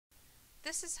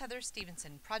This is Heather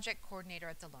Stevenson, Project Coordinator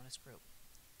at the Lonas Group.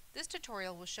 This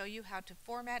tutorial will show you how to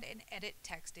format and edit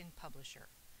text in Publisher.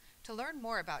 To learn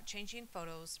more about changing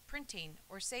photos, printing,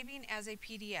 or saving as a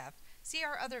PDF, see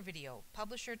our other video,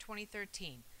 Publisher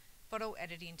 2013, Photo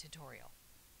Editing Tutorial.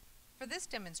 For this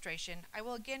demonstration, I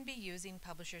will again be using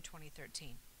Publisher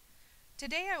 2013.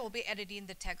 Today I will be editing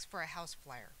the text for a house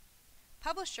flyer.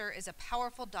 Publisher is a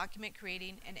powerful document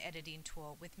creating and editing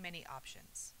tool with many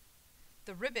options.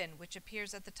 The ribbon, which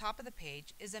appears at the top of the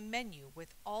page, is a menu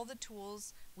with all the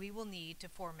tools we will need to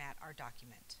format our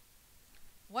document.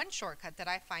 One shortcut that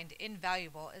I find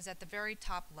invaluable is at the very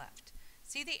top left.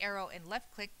 See the arrow and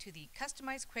left-click to the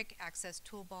Customize Quick Access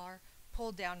Toolbar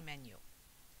pull-down menu.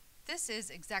 This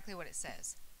is exactly what it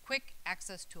says, Quick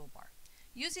Access Toolbar.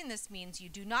 Using this means you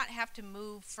do not have to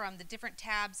move from the different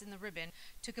tabs in the ribbon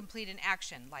to complete an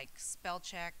action like spell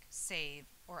check, save,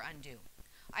 or undo.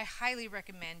 I highly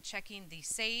recommend checking the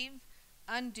save,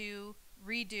 undo,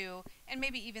 redo, and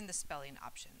maybe even the spelling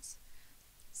options.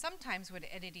 Sometimes when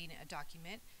editing a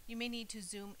document, you may need to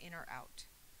zoom in or out.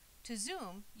 To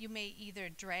zoom, you may either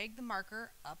drag the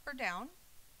marker up or down,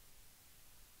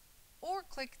 or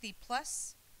click the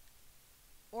plus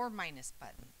or minus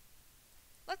button.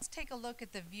 Let's take a look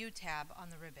at the View tab on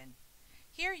the ribbon.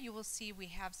 Here you will see we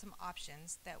have some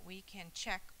options that we can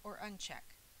check or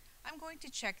uncheck. I'm going to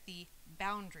check the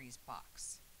Boundaries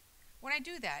box. When I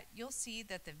do that, you'll see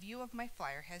that the view of my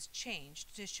flyer has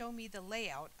changed to show me the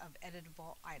layout of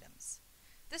editable items.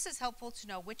 This is helpful to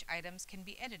know which items can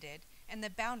be edited and the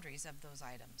boundaries of those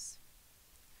items.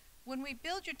 When we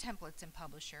build your templates in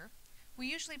Publisher, we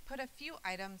usually put a few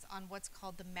items on what's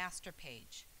called the master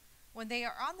page. When they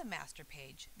are on the master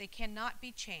page, they cannot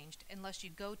be changed unless you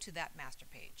go to that master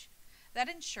page. That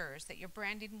ensures that your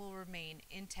branding will remain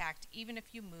intact even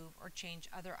if you move or change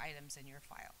other items in your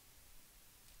file.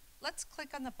 Let's click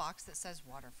on the box that says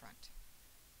Waterfront.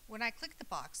 When I click the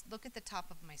box, look at the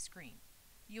top of my screen.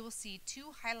 You will see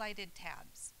two highlighted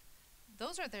tabs.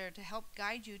 Those are there to help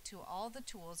guide you to all the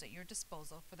tools at your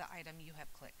disposal for the item you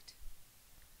have clicked.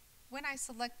 When I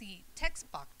select the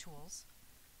text box tools,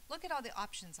 look at all the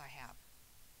options I have.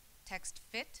 Text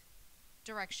fit,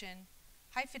 direction,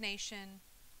 hyphenation,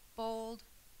 bold,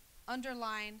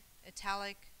 underline,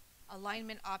 italic,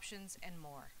 alignment options, and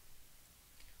more.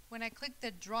 When I click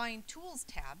the Drawing Tools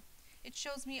tab, it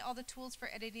shows me all the tools for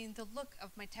editing the look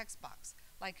of my text box,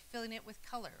 like filling it with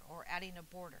color or adding a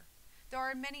border. There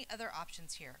are many other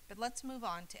options here, but let's move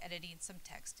on to editing some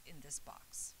text in this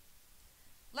box.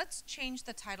 Let's change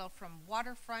the title from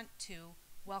Waterfront to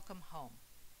Welcome Home.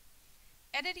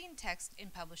 Editing text in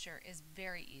Publisher is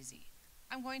very easy.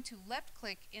 I'm going to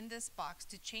left-click in this box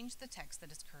to change the text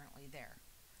that is currently there.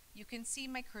 You can see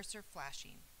my cursor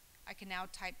flashing. I can now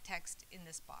type text in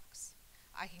this box.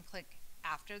 I can click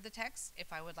after the text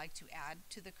if I would like to add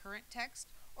to the current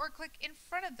text, or click in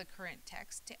front of the current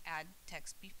text to add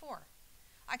text before.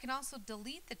 I can also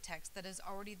delete the text that is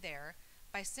already there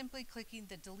by simply clicking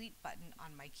the delete button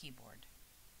on my keyboard.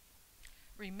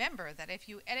 Remember that if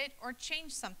you edit or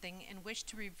change something and wish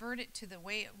to revert it to the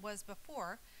way it was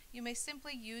before, you may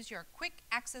simply use your Quick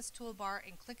Access Toolbar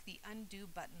and click the Undo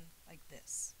button like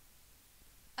this.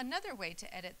 Another way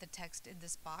to edit the text in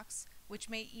this box, which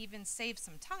may even save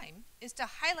some time, is to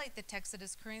highlight the text that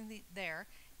is currently there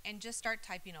and just start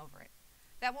typing over it.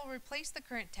 That will replace the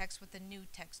current text with the new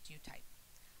text you type.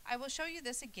 I will show you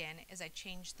this again as I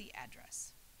change the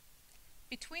address.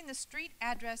 Between the street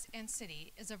address and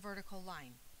city is a vertical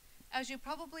line. As you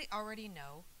probably already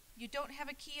know, you don't have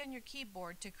a key on your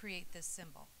keyboard to create this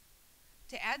symbol.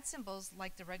 To add symbols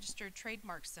like the registered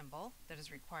trademark symbol that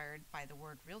is required by the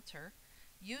word realtor,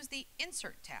 use the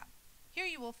Insert tab. Here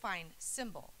you will find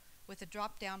Symbol with a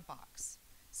drop-down box.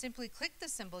 Simply click the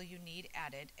symbol you need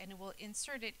added and it will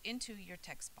insert it into your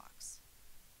text box.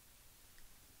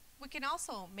 We can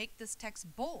also make this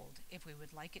text bold if we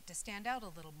would like it to stand out a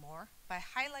little more by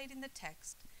highlighting the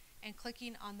text and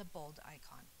clicking on the bold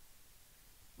icon.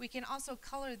 We can also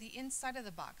color the inside of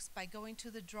the box by going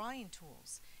to the Drawing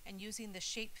Tools and using the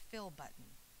Shape Fill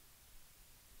button.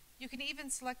 You can even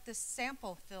select the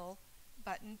Sample Fill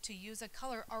button to use a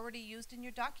color already used in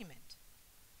your document.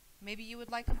 Maybe you would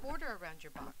like a border around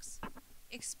your box.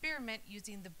 Experiment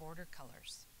using the border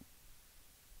colors.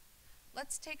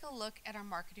 Let's take a look at our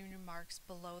marketing remarks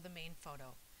below the main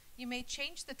photo. You may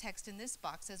change the text in this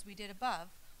box as we did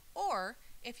above, or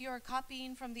if you are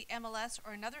copying from the MLS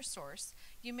or another source,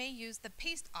 you may use the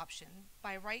Paste option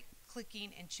by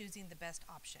right-clicking and choosing the best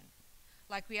option.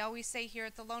 Like we always say here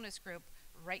at the Lonas Group,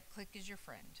 right-click is your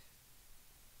friend.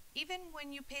 Even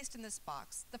when you paste in this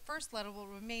box, the first letter will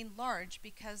remain large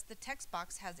because the text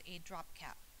box has a drop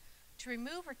cap. To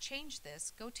remove or change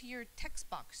this, go to your text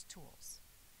box tools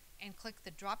and click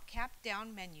the drop cap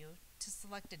down menu to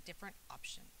select a different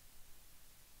option.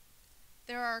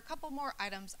 There are a couple more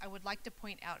items I would like to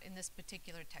point out in this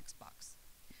particular text box.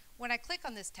 When I click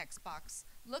on this text box,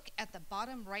 look at the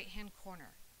bottom right hand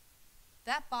corner.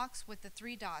 That box with the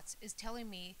 3 dots is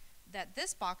telling me that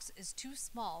this box is too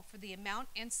small for the amount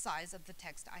and size of the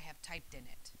text I have typed in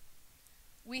it.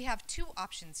 We have 2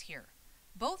 options here.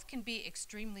 Both can be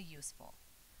extremely useful.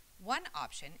 One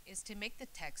option is to make the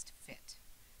text fit.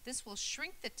 This will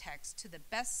shrink the text to the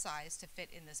best size to fit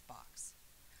in this box.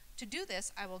 To do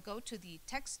this, I will go to the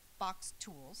text box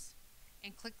tools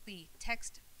and click the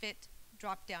text fit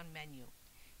drop-down menu.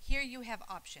 Here you have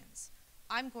options.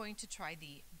 I'm going to try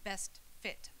the best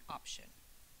fit option.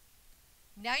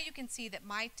 Now you can see that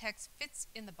my text fits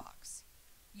in the box.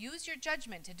 Use your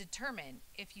judgment to determine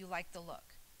if you like the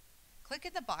look. Click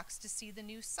in the box to see the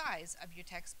new size of your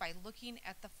text by looking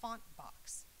at the font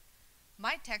box.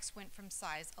 My text went from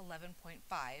size 11.5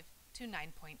 to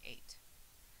 9.8.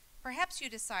 Perhaps you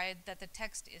decide that the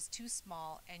text is too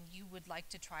small and you would like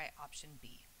to try option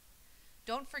B.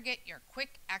 Don't forget your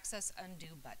Quick Access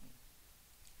Undo button.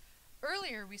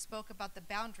 Earlier we spoke about the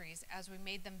boundaries as we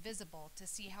made them visible to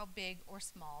see how big or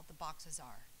small the boxes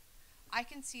are. I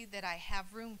can see that I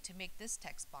have room to make this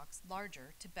text box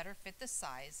larger to better fit the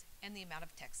size and the amount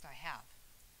of text I have.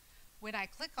 When I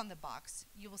click on the box,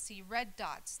 you will see red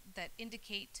dots that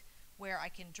indicate where I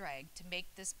can drag to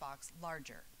make this box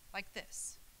larger, like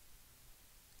this.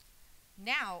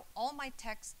 Now all my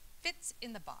text fits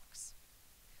in the box.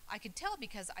 I can tell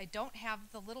because I don't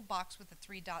have the little box with the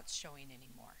 3 dots showing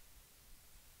anymore.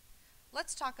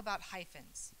 Let's talk about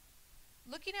hyphens.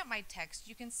 Looking at my text,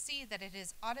 you can see that it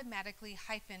has automatically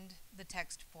hyphened the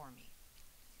text for me.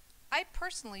 I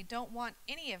personally don't want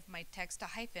any of my text to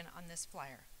hyphen on this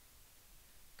flyer.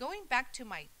 Going back to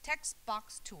my text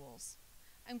box tools,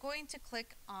 I'm going to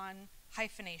click on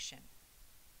hyphenation.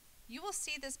 You will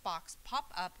see this box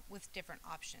pop up with different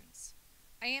options.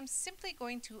 I am simply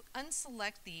going to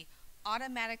unselect the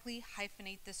automatically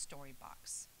hyphenate the story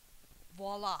box.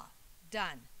 Voila,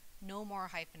 done. No more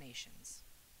hyphenations.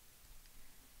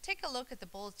 Take a look at the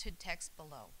bulleted text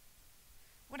below.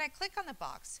 When I click on the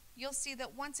box, you'll see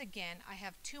that once again I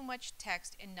have too much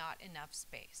text and not enough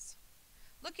space.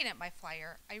 Looking at my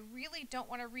flyer, I really don't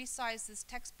want to resize this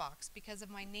text box because of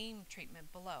my name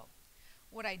treatment below.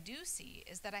 What I do see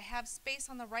is that I have space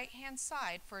on the right-hand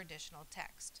side for additional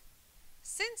text.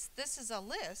 Since this is a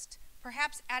list,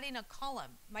 perhaps adding a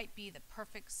column might be the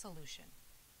perfect solution.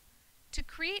 To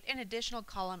create an additional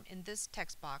column in this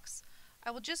text box, I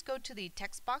will just go to the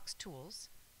text box tools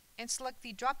and select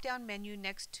the drop-down menu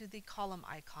next to the column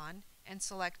icon and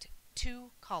select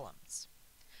 2 columns.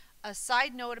 A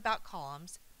side note about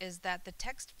columns is that the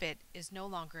text fit is no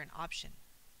longer an option.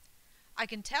 I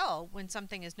can tell when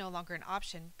something is no longer an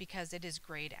option because it is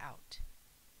grayed out.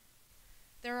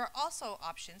 There are also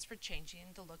options for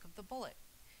changing the look of the bullet.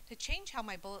 To change how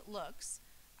my bullet looks,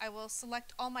 I will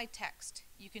select all my text.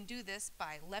 You can do this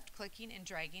by left-clicking and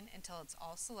dragging until it's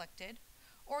all selected,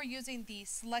 or using the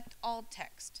Select All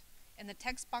Text in the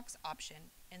text box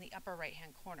option in the upper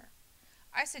right-hand corner.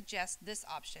 I suggest this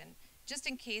option just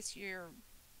in case your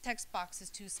text box is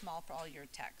too small for all your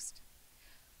text.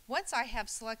 Once I have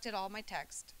selected all my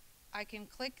text, I can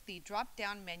click the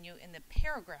drop-down menu in the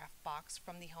Paragraph box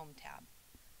from the Home tab.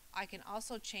 I can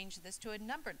also change this to a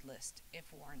numbered list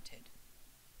if warranted.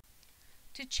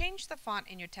 To change the font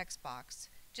in your text box,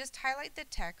 just highlight the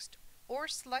text or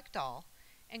select all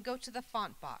and go to the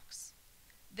font box.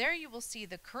 There you will see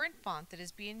the current font that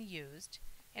is being used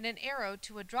and an arrow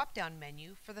to a drop-down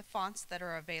menu for the fonts that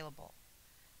are available.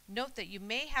 Note that you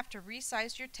may have to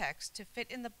resize your text to fit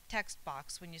in the text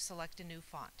box when you select a new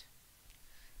font.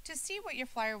 To see what your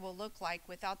flyer will look like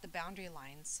without the boundary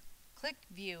lines, click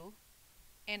View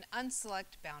and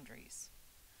unselect Boundaries.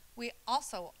 We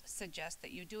also suggest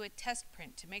that you do a test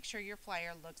print to make sure your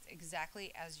flyer looks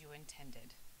exactly as you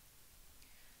intended.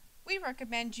 We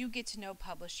recommend you get to know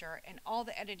Publisher and all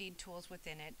the editing tools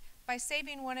within it by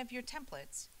saving one of your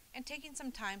templates and taking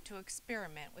some time to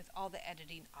experiment with all the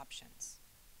editing options.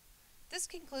 This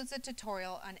concludes the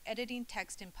tutorial on editing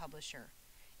text in Publisher.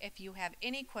 If you have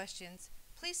any questions,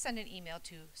 please send an email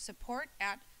to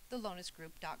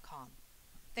support@thelonusgroup.com.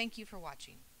 Thank you for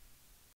watching.